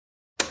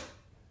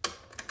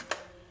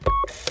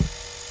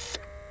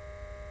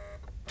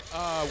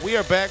We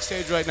are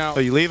backstage right now.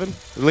 Are you leaving?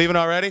 You leaving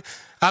already?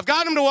 I've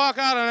gotten him to walk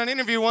out on an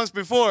interview once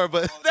before,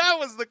 but that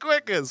was the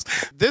quickest.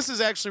 This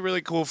is actually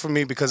really cool for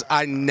me because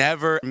I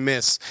never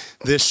miss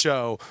this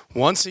show.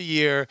 Once a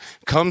year,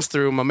 comes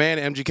through, my man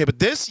MGK. But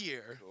this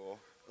year,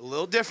 a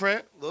little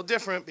different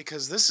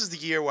because this is the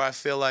year where I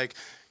feel like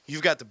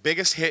you've got the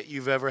biggest hit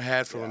you've ever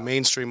had from a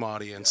mainstream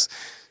audience.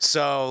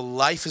 So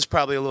life is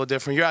probably a little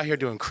different. You're out here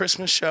doing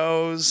Christmas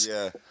shows.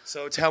 Yeah.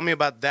 So tell me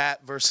about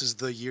that versus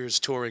the years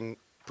touring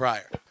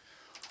prior.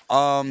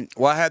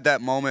 Well, I had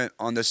that moment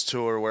on this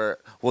tour where,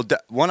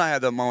 I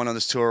had that moment on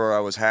this tour where I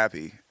was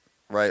happy,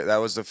 right? That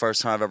was the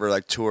first time I've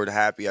ever, toured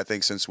happy, I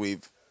think, since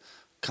we've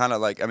kind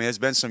of, it's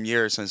been some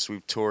years since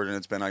we've toured, and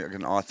it's been,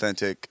 an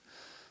authentic,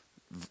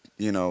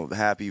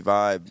 happy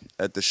vibe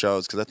at the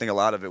shows, because I think a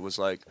lot of it was,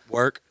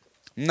 Work?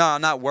 No,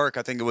 not work.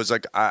 I think it was,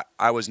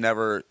 I was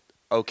never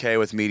okay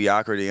with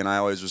mediocrity, and I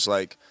always was,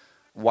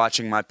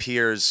 watching my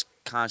peers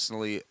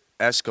constantly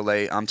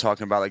escalate. I'm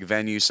talking about,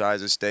 venue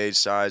sizes, stage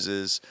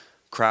sizes,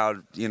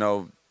 crowd,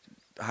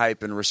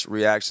 hype and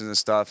reactions and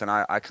stuff, and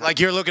I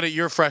you're looking at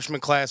your freshman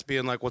class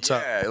being like, what's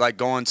up? Yeah,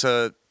 going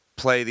to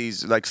play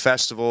these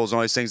festivals and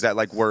all these things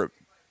that were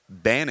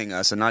banning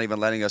us and not even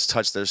letting us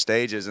touch their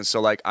stages, and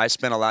so I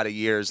spent a lot of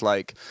years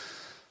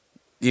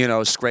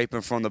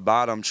scraping from the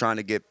bottom trying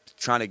to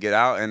get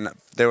out, and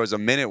there was a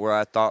minute where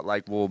I thought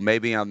well,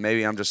 maybe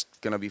I'm just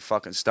gonna be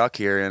fucking stuck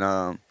here,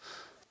 and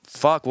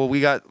we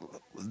got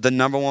the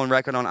 #1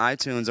 record on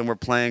iTunes, and we're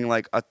playing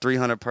a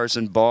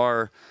 300-person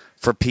bar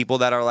for people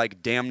that are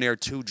damn near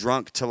too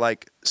drunk to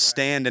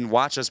stand and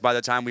watch us by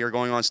the time we were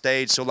going on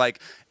stage. So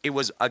it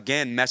was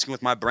again messing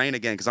with my brain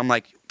again, because I'm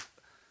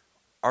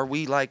are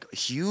we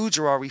huge,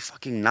 or are we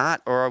fucking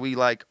not, or are we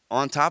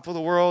on top of the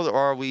world, or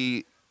are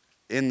we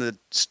in the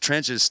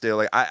trenches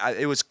still?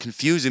 It was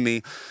confusing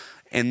me.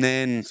 And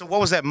then, so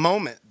what was that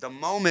moment? The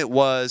moment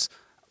was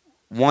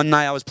one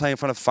night I was playing in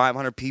front of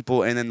 500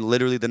 people, and then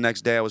literally the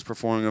next day I was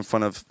performing in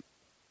front of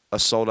a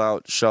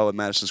sold-out show at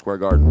Madison Square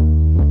Garden.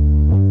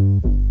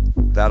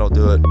 That'll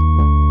do it.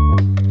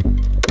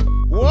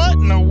 What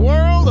in the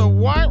world of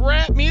white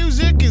rap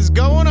music is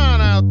going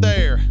on out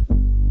there?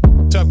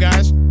 What's up,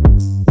 guys?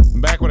 I'm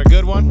back with a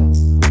good one.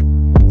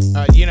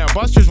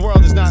 Buster's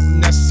World is not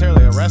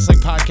necessarily a wrestling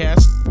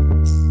podcast,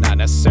 not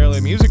necessarily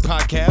a music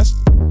podcast,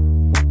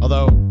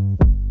 although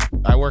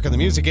I work in the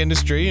music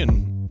industry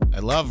and I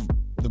love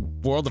the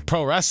world of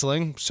pro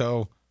wrestling,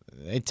 so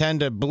they tend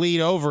to bleed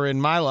over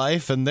in my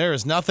life, and there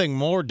is nothing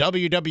more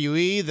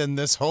WWE than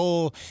this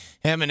whole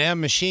Eminem,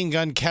 Machine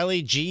Gun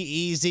Kelly,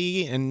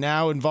 G-Eazy, and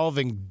now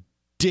involving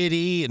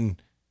Diddy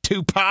and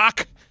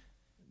Tupac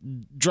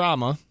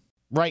drama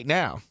right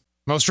now.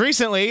 Most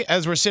recently,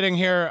 as we're sitting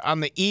here on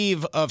the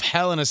eve of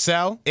Hell in a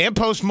Cell, and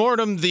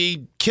post-mortem,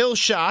 the kill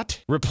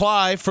shot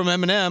reply from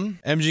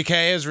Eminem.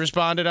 MGK has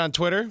responded on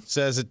Twitter,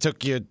 says it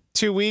took you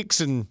 2 weeks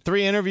and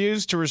 3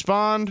 interviews to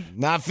respond.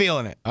 Not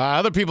feeling it.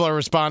 Other people are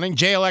responding.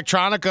 Jay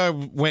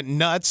Electronica went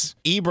nuts.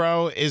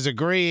 Ebro is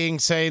agreeing,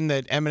 saying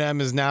that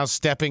Eminem is now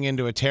stepping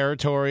into a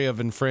territory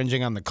of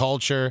infringing on the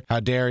culture.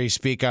 How dare he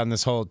speak on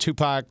this whole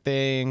Tupac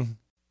thing?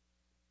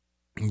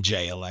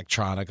 Jay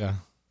Electronica.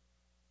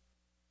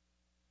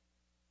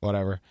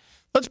 Whatever.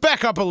 Let's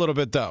back up a little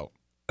bit, though.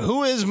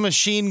 Who is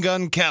Machine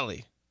Gun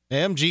Kelly?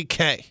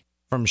 MGK.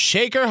 From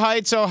Shaker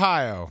Heights,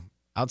 Ohio,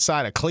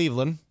 outside of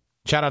Cleveland.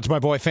 Shout out to my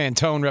boy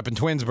Fantone repping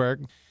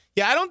Twinsburg.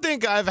 Yeah, I don't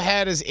think I've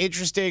had as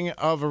interesting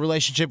of a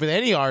relationship with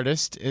any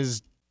artist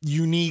as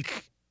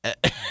unique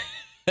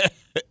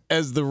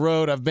as the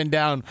road I've been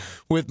down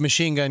with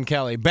Machine Gun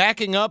Kelly.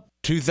 Backing up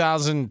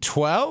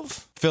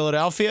 2012,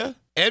 Philadelphia.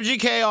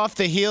 MGK, off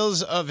the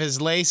heels of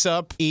his Lace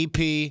Up EP,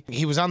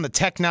 he was on the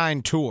Tech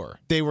Nine tour.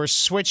 They were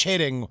switch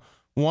hitting.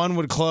 One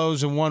would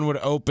close and one would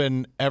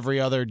open every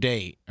other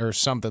date or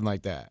something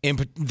like that.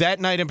 That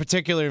night in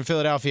particular in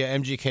Philadelphia,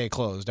 MGK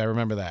closed. I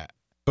remember that.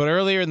 But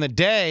earlier in the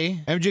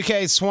day,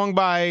 MGK swung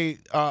by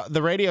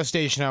the radio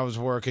station I was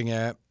working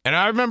at. And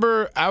I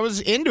remember I was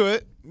into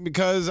it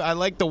because I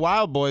liked the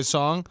Wild Boy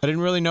song. I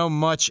didn't really know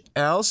much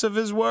else of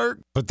his work,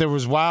 but there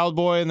was Wild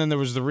Boy, and then there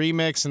was the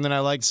remix, and then I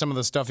liked some of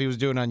the stuff he was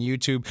doing on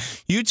YouTube.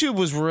 YouTube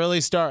was really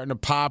starting to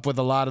pop with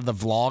a lot of the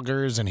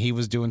vloggers, and he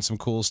was doing some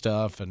cool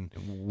stuff, and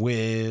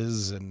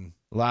Wiz, and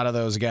a lot of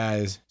those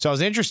guys. So I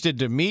was interested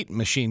to meet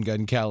Machine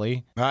Gun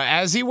Kelly.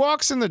 As he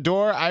walks in the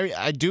door,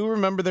 I do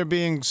remember there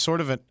being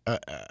sort of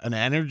an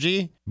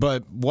energy,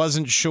 but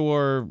wasn't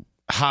sure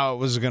how it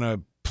was going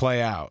to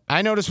play out.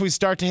 I noticed we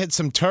start to hit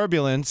some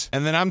turbulence,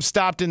 and then I'm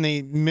stopped in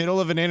the middle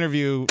of an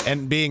interview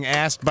and being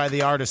asked by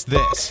the artist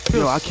this.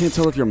 Yo, I can't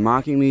tell if you're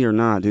mocking me or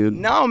not, dude.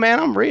 No, man,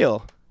 I'm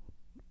real.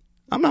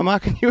 I'm not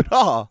mocking you at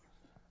all.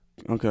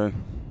 Okay.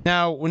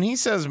 Now, when he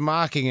says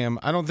mocking him,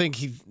 I don't think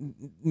he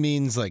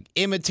means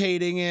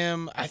imitating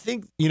him. I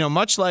think,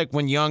 much like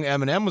when young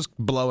Eminem was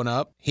blowing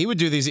up, he would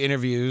do these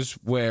interviews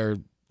where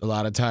A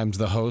lot of times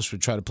the host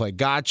would try to play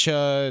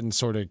gotcha and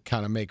sort of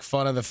kind of make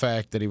fun of the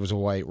fact that he was a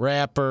white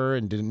rapper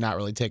and did not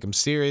really take him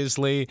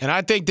seriously. And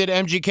I think that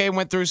MGK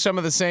went through some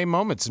of the same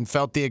moments and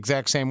felt the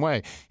exact same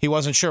way. He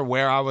wasn't sure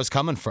where I was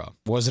coming from.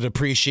 Was it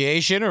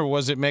appreciation or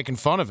was it making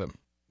fun of him?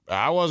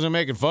 I wasn't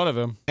making fun of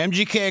him.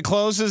 MGK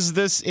closes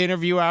this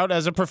interview out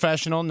as a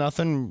professional.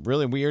 Nothing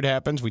really weird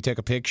happens. We take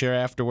a picture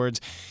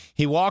afterwards.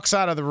 He walks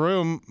out of the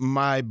room.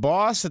 My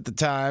boss at the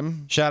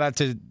time, shout out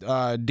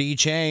to D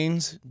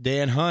Chains,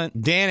 Dan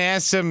Hunt. Dan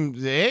asks him,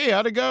 hey,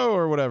 how'd it go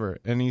or whatever?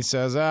 And he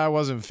says, I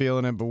wasn't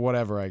feeling it, but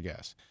whatever, I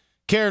guess.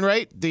 Karen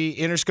Wright, the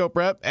Interscope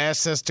rep,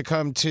 asked us to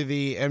come to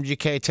the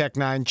MGK Tech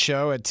 9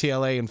 show at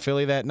TLA in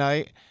Philly that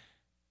night.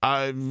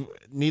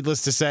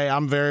 Needless to say,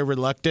 I'm very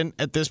reluctant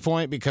at this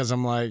point because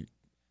I'm like,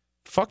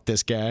 fuck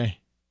this guy.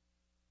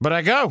 But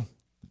I go.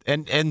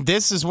 And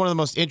this is one of the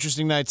most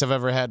interesting nights I've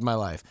ever had in my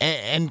life.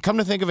 And come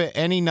to think of it,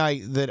 any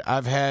night that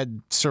I've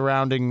had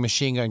surrounding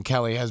Machine Gun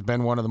Kelly has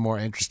been one of the more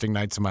interesting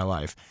nights of my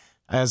life.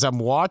 As I'm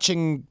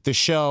watching the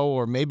show,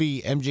 or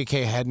maybe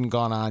MGK hadn't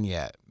gone on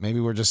yet. Maybe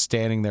we're just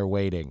standing there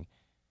waiting.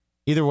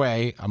 Either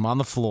way, I'm on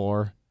the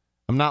floor.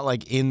 I'm not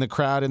like in the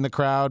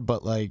crowd,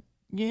 but like,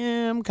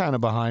 yeah, I'm kind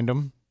of behind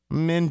him.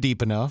 I'm in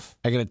deep enough.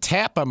 I get a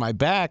tap on my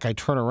back. I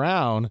turn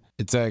around.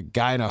 It's a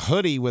guy in a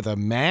hoodie with a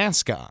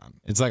mask on.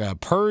 It's like a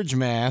purge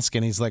mask,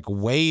 and he's like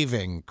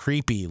waving,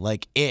 creepy,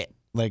 like It,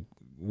 like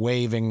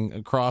waving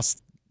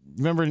across.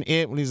 Remember in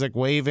It when he's like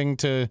waving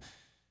to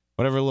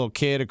whatever little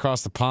kid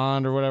across the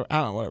pond or whatever? I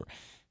don't know, whatever.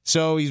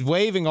 So he's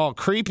waving all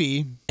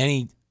creepy, and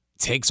he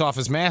takes off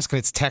his mask, and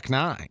it's Tech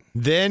 9.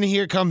 Then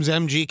here comes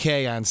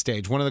MGK on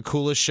stage, one of the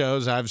coolest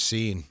shows I've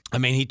seen. I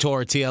mean, he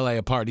tore TLA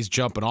apart. He's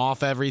jumping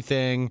off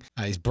everything.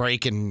 He's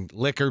breaking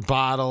liquor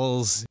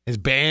bottles. His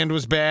band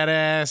was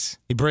badass.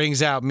 He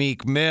brings out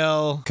Meek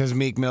Mill, because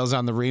Meek Mill's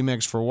on the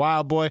remix for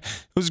Wild Boy. It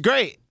was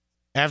great.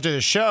 After the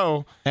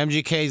show,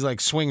 MGK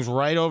like swings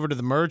right over to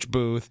the merch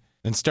booth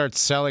and starts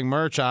selling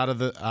merch out of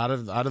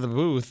the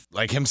booth,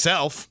 like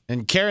himself.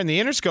 And Karen, the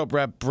Interscope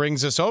rep,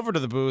 brings us over to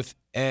the booth,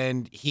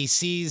 and he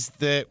sees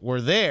that we're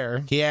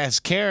there. He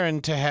asks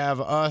Karen to have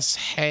us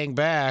hang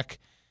back,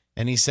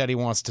 and he said he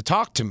wants to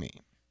talk to me.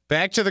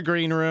 Back to the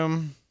green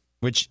room,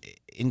 which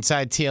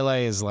inside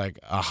TLA is like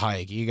a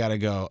hike. You got to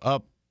go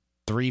up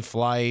 3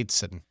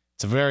 flights, and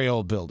it's a very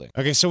old building.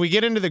 Okay, so we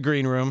get into the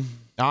green room.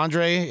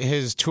 Andre,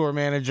 his tour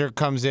manager,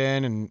 comes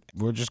in, and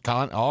we're just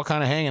all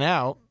kind of hanging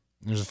out.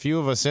 There's a few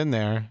of us in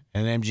there,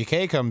 and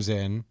MGK comes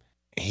in.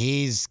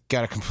 He's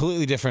got a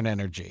completely different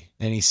energy,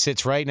 and he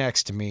sits right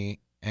next to me,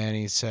 and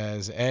he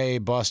says, hey,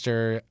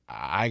 Buster,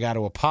 I got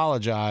to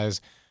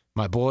apologize.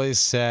 My boys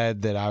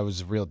said that I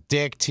was a real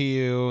dick to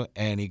you,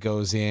 and he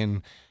goes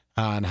in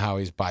on how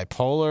he's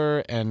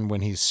bipolar, and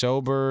when he's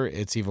sober,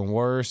 it's even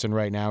worse, and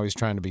right now he's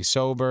trying to be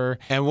sober.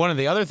 And one of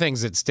the other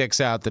things that sticks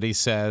out that he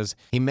says,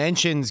 he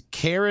mentions,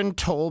 Karen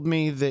told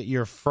me that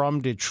you're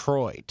from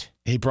Detroit.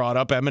 He brought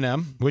up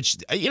Eminem, which,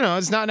 you know,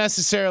 it's not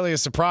necessarily a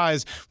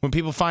surprise. When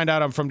people find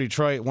out I'm from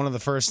Detroit, one of the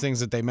first things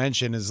that they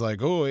mention is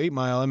like, oh, 8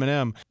 Mile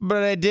Eminem.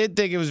 But I did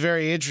think it was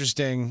very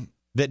interesting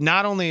that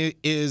not only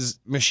is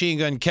Machine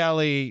Gun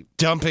Kelly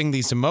dumping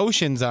these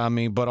emotions on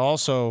me, but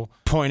also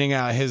pointing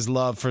out his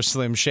love for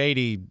Slim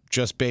Shady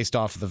just based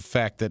off of the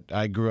fact that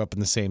I grew up in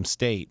the same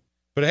state.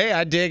 But hey,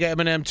 I dig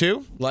Eminem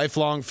too,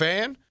 lifelong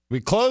fan. We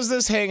close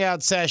this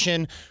hangout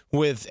session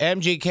with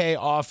MGK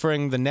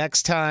offering the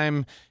next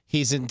time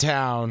he's in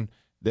town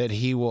that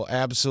he will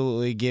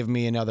absolutely give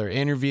me another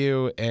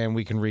interview and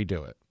we can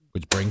redo it.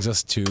 Which brings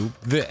us to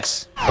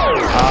this.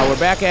 We're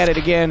back at it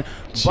again.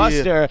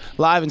 Buster,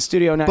 live in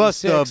Studio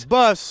 96.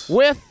 Buster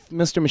with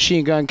Mr.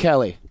 Machine Gun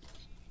Kelly.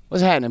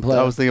 What's happening, player?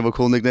 I was thinking of a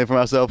cool nickname for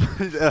myself.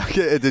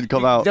 It didn't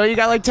come out. No, you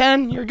got like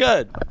 10? You're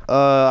good.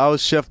 I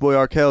was Chef Boy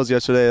Arkells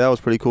yesterday. That was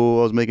pretty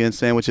cool. I was making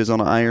sandwiches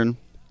on an iron.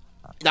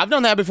 I've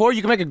done that before.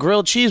 You can make a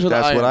grilled cheese with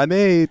an iron. That's what I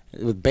made.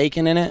 With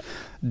bacon in it.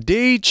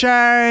 D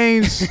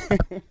Chains.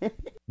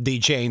 D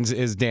Chains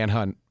is Dan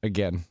Hunt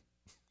again.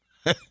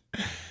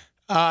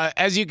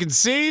 As you can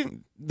see,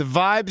 the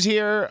vibes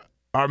here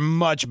are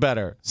much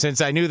better.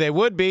 Since I knew they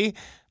would be,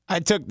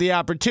 I took the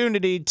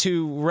opportunity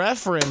to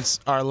reference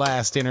our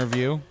last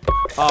interview.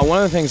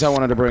 One of the things I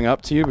wanted to bring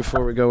up to you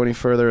before we go any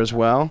further as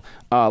well,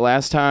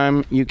 last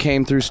time you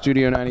came through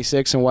Studio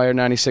 96 and Wire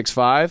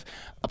 96.5,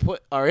 I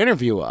put our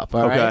interview up,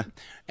 all right?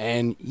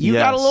 And you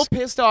got a little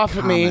pissed off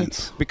at me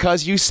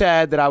because you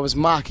said that I was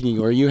mocking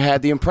you, or you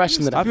had the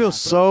impression that I feel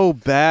so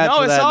bad. No,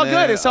 for it's that, all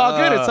man. good. It's all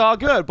good. It's all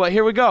good. But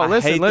here we go.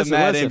 Listen, I hate the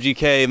mad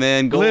MGK,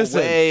 man. Go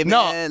away,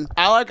 man. No,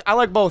 I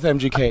like both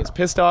MGKs.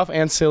 Pissed off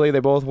and silly,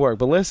 they both work.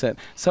 But listen,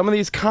 some of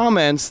these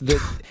comments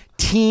that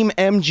Team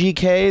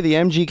MGK, the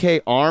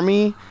MGK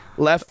Army,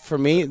 left for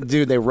me,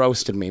 dude, they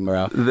roasted me,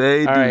 bro.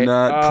 They do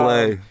not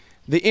play.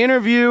 The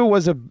interviewer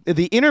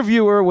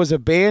was a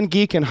band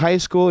geek in high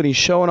school, and he's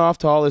showing off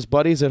to all his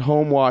buddies at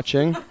home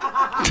watching.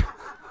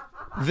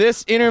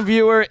 This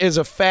interviewer is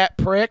a fat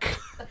prick.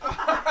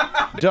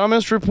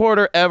 Dumbest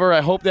reporter ever.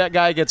 I hope that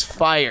guy gets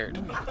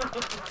fired.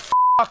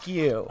 fuck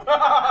you.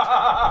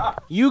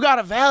 You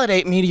gotta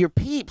validate me to your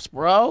peeps,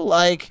 bro.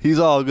 Like, He's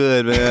all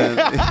good, man.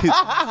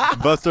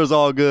 Buster's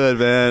all good,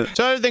 man.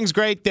 So everything's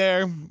great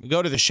there. We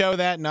go to the show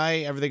that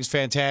night. Everything's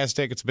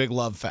fantastic. It's a big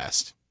love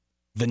fest.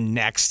 The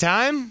next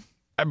time,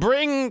 I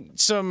bring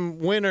some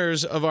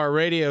winners of our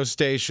radio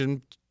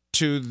station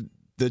to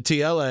the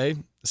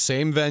TLA,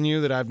 same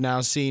venue that I've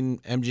now seen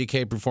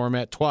MGK perform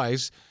at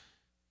twice.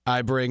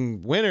 I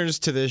bring winners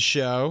to this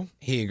show.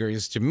 He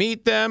agrees to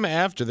meet them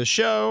after the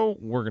show.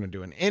 We're going to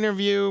do an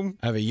interview.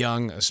 I have a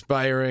young,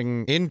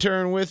 aspiring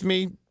intern with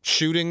me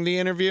shooting the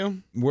interview.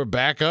 We're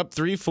back up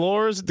 3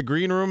 floors at the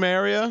green room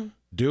area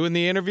doing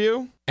the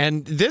interview.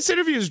 And this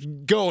interview is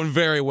going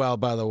very well,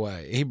 by the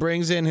way. He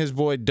brings in his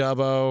boy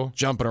Dubbo,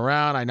 jumping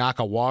around. I knock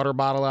a water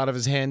bottle out of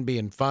his hand,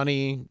 being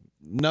funny.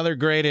 Another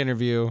great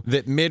interview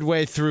that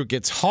midway through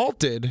gets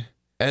halted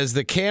as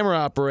the camera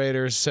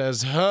operator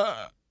says,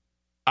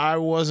 I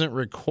wasn't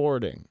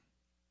recording.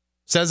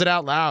 Says it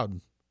out loud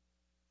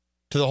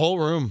to the whole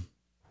room.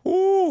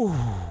 Ooh,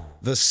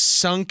 the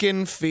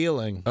sunken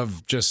feeling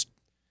of just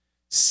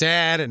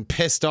sad and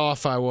pissed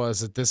off I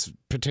was at this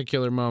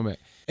particular moment.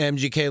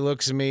 MGK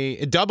looks at me.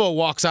 Dubbo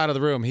walks out of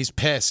the room. He's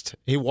pissed.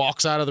 He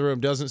walks out of the room,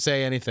 doesn't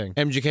say anything.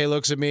 MGK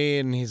looks at me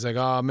and he's like,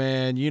 oh,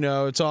 man,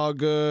 it's all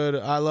good.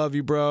 I love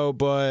you, bro,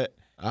 but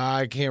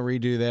I can't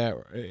redo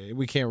that.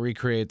 We can't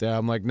recreate that.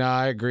 I'm like, nah,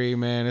 I agree,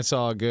 man. It's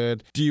all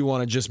good. Do you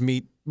want to just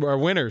meet our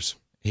winners?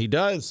 He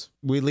does.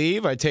 We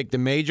leave. I take the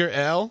major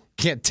L.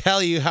 Can't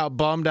tell you how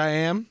bummed I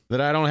am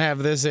that I don't have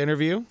this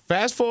interview.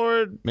 Fast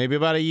forward maybe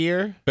about a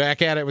year.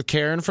 Back at it with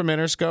Karen from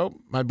Interscope.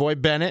 My boy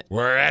Bennett.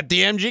 We're at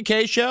the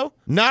MGK show.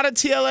 Not at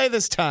TLA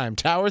this time.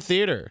 Tower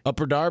Theater.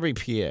 Upper Darby,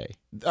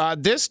 PA.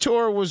 This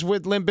tour was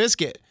with Limp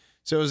Bizkit.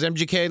 So it was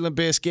MGK, Limp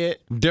Bizkit.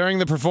 During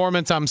the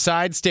performance, I'm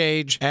side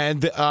stage,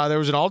 and there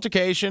was an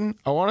altercation.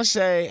 I want to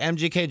say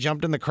MGK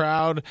jumped in the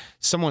crowd.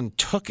 Someone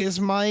took his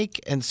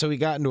mic, and so he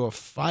got into a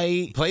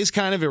fight. Place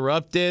kind of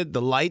erupted.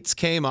 The lights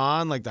came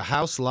on, like the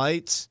house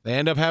lights. They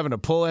end up having to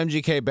pull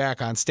MGK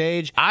back on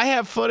stage. I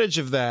have footage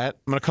of that.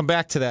 I'm going to come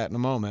back to that in a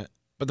moment.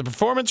 But the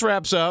performance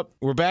wraps up.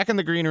 We're back in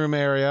the green room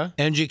area.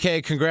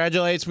 MGK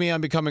congratulates me on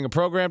becoming a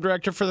program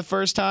director for the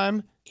first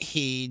time.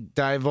 He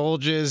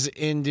divulges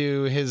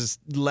into his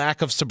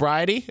lack of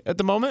sobriety at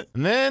the moment.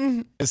 And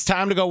then it's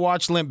time to go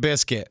watch Limp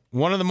Bizkit.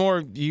 One of the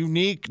more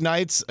unique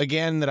nights,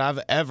 again, that I've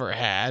ever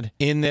had,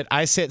 in that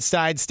I sit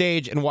side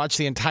stage and watch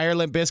the entire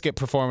Limp Bizkit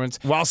performance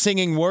while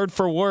singing word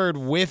for word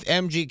with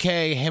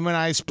MGK, him and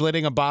I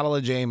splitting a bottle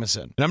of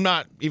Jameson. And I'm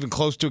not even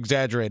close to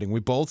exaggerating. We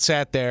both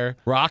sat there,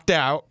 rocked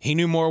out. He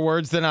knew more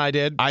words than I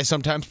did. I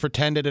sometimes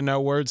pretended to know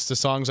words to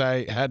songs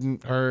I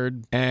hadn't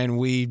heard, and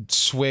we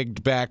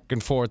swigged back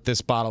and forth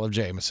this bottle of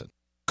Jameson.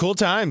 Cool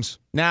times.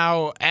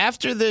 Now,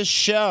 after this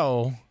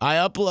show, I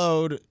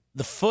upload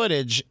the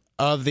footage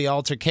of the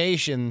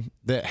altercation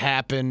that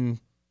happened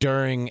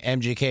during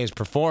MGK's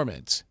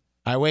performance.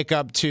 I wake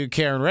up to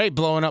Karen Ray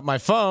blowing up my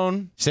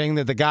phone, saying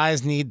that the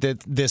guys need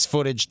this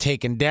footage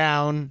taken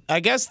down. I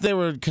guess they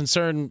were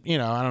concerned, I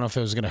don't know if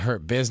it was going to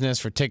hurt business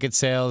for ticket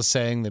sales,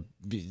 saying that,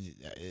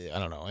 I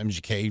don't know,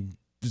 MGK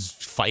is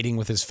fighting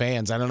with his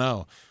fans. I don't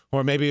know.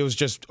 Or maybe it was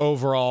just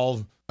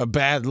overall a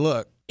bad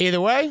look. Either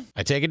way,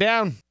 I take it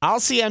down. I'll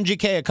see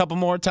MGK a couple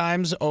more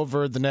times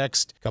over the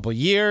next couple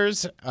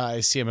years. I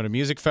see him at a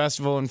music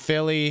festival in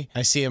Philly.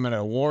 I see him at an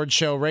award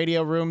show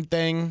radio room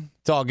thing.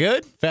 It's all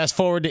good. Fast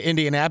forward to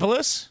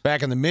Indianapolis.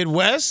 Back in the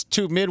Midwest,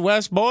 2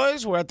 Midwest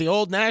boys. We're at the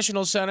Old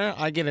National Center.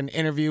 I get an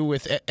interview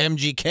with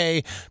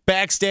MGK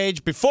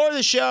backstage before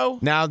the show.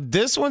 Now,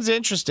 this one's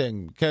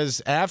interesting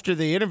because after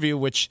the interview,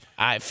 which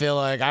I feel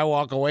like I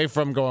walk away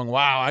from going,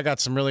 wow, I got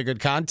some really good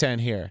content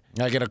here.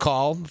 I get a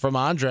call from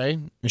Andre,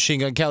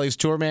 Machine Gun Kelly's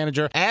tour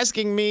manager,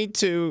 asking me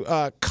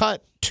to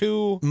cut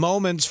 2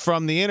 moments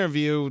from the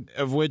interview,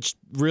 of which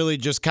really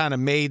just kind of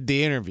made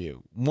the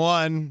interview.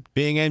 One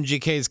being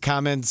MGK's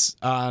comments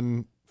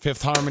on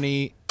Fifth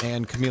Harmony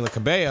and Camila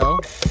Cabello.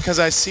 because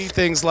I see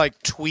things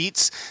like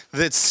tweets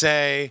that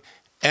say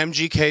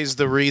MGK's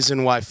the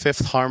reason why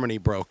Fifth Harmony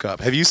broke up.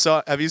 Have you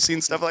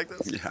seen stuff like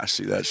this? Yeah, I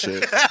see that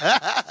shit.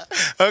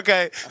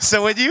 Okay,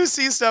 so when you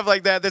see stuff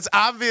like that, that's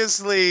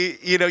obviously,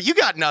 you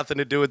got nothing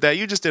to do with that.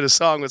 You just did a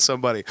song with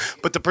somebody.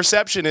 But the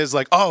perception is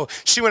like, oh,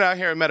 she went out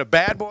here and met a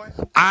bad boy?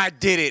 I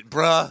did it,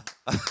 bruh.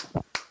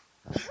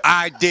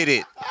 I did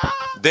it.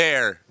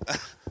 There.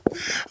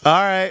 All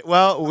right,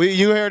 well,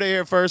 you heard it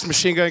here first.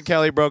 Machine Gun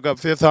Kelly broke up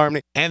Fifth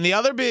Harmony. And the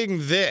other being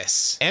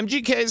this.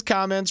 MGK's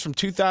comments from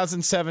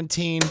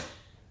 2017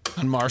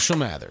 on Marshall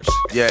Mathers.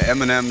 Yeah,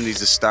 Eminem needs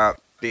to stop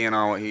being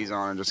on what he's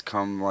on and just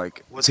come,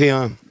 What's he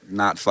on?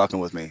 not fucking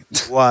with me.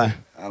 Why?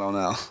 I don't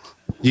know.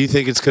 Do you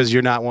think it's because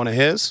you're not one of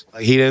his?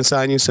 Like he didn't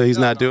sign you, so he's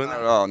not doing Not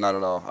that? at all, not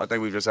at all. I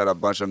think we've just had a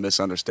bunch of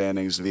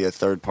misunderstandings via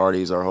third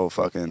parties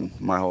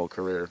my whole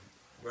career.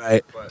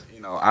 Right. But,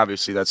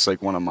 obviously that's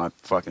like one of my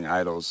fucking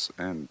idols,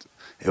 and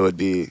it would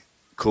be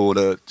cool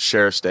to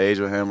share a stage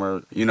with him,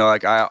 or,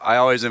 I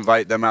always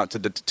invite them out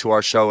to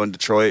our show in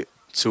Detroit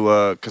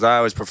because I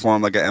always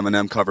perform like an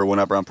Eminem cover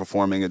whenever I'm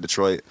performing in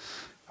Detroit.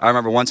 I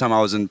remember one time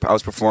I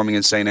was performing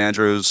in St.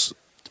 Andrews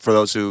for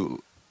those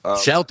who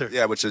Shelter.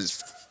 Yeah, which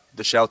is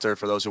the Shelter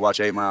for those who watch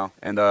 8 Mile,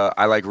 and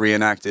I like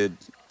reenacted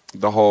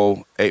the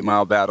whole 8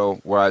 Mile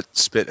battle where I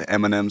spit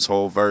Eminem's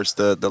whole verse,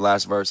 the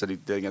last verse that he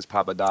did against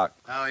Papa Doc.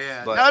 Oh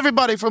yeah. But-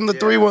 Everybody from the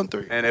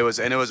 313. And it was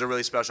a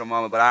really special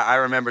moment. But I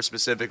remember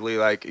specifically,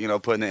 like, you know,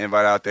 putting the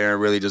invite out there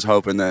and really just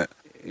hoping that,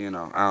 you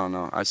know, I don't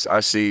know. I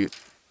see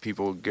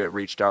people get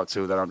reached out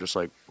to that I'm just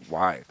like,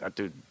 why? That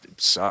dude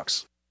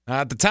sucks.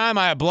 At the time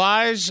I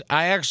oblige,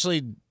 I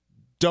actually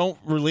don't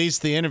release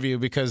the interview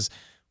because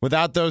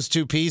without those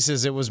two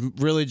pieces, it was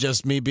really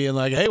just me being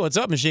like, hey, what's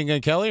up, Machine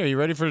Gun Kelly? Are you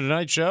ready for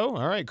tonight's show?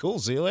 All right, cool.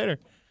 See you later.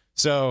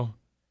 So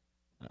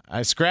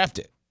I scrapped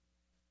it.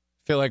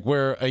 Feel like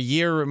we're a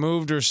year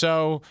removed or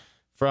so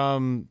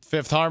from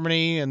Fifth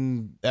Harmony,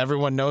 and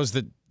everyone knows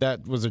that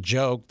that was a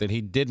joke, that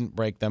he didn't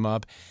break them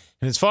up.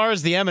 And as far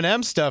as the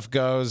Eminem stuff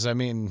goes, I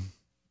mean,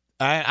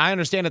 I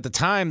understand at the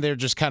time they're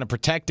just kind of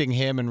protecting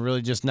him and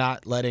really just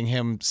not letting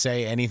him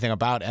say anything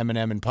about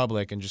Eminem in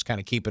public and just kind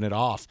of keeping it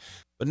off.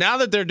 But now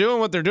that they're doing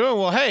what they're doing,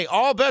 well, hey,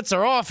 all bets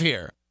are off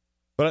here.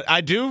 But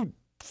I do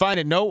find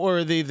it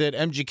noteworthy that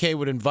MGK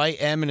would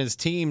invite M and his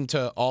team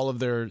to all of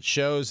their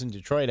shows in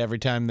Detroit every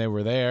time they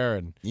were there.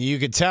 And you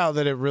could tell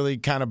that it really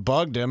kind of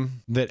bugged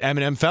him that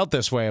Eminem felt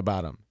this way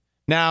about him.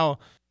 Now,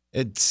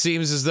 it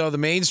seems as though the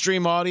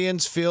mainstream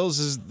audience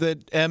feels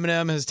that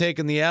Eminem has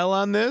taken the L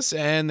on this,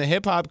 and the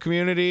hip-hop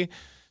community,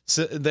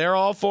 they're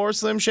all for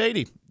Slim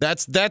Shady.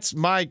 That's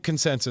my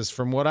consensus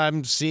from what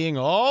I'm seeing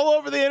all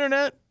over the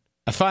internet.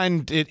 I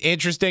find it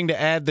interesting to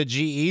add the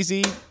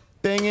G-Eazy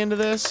thing into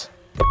this.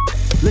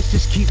 Let's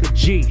just keep it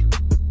G.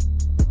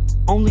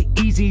 Only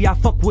easy I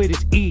fuck with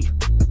is E.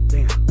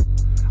 Damn.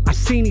 I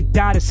seen he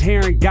dyed his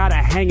hair and got a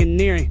hanging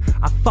near him.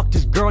 I fucked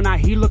his girl, now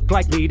he look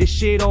like me. This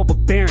shit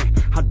overbearing.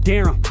 How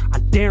dare him? I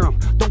dare him.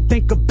 Don't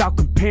think about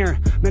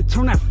comparing. Man,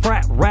 turn that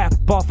frat rap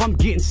off. I'm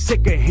getting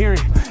sick of hearing.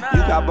 You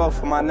got both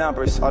of my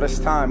numbers all this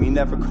time. You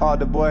never called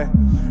the boy.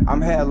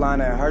 I'm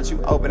headlining. Heard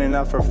you opening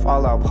up for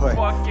Fallout Boy.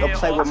 Don't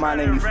play with my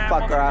name, you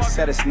fucker. I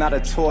said it's not a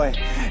toy.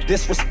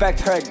 Disrespect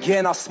her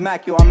again, I'll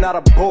smack you. I'm not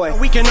a boy.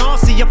 We can all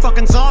see you're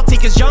fucking salty,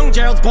 cause young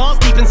Gerald's balls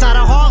deep inside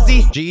a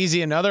Halsey.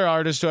 G-Eazy, another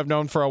artist who I've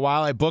known for a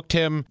while. I booked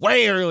him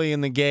way early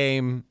in the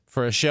game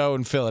for a show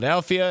in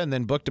Philadelphia and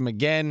then booked him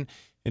again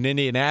in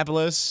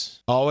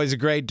Indianapolis. Always a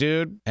great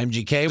dude.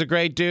 MGK was a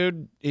great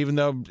dude, even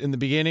though in the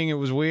beginning it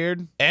was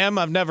weird. M,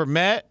 I've never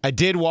met. I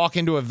did walk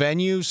into a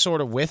venue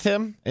sort of with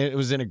him. It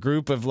was in a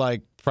group of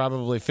like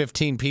probably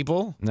 15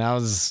 people. And I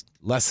was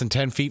less than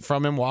 10 feet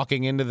from him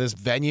walking into this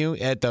venue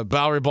at the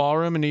Bowery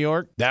Ballroom in New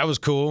York. That was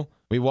cool.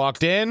 We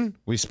walked in,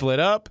 we split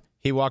up.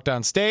 He walked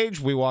on stage.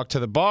 We walked to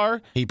the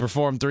bar. He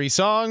performed 3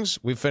 songs.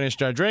 We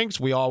finished our drinks.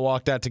 We all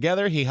walked out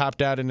together. He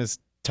hopped out in his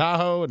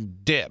Tahoe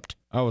and dipped.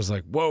 I was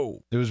like,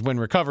 whoa. It was when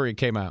Recovery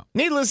came out.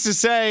 Needless to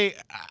say,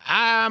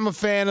 I'm a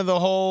fan of the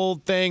whole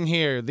thing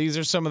here. These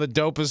are some of the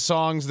dopest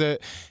songs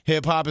that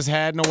hip-hop has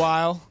had in a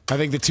while. I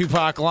think the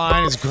Tupac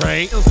line is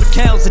great. For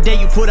Kells, the day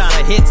you put out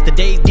a hits, the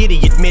day Diddy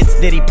admits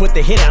that he put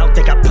the hit out,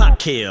 they got pop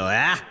kill,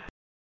 ah?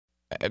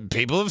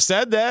 People have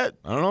said that.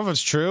 I don't know if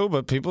it's true,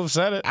 but people have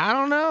said it. I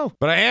don't know.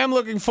 But I am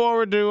looking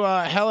forward to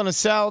Hell in a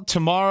Cell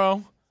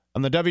tomorrow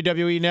on the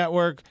WWE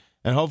Network.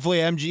 And hopefully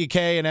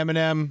MGK and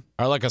Eminem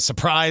are like a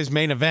surprise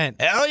main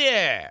event. Hell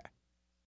yeah!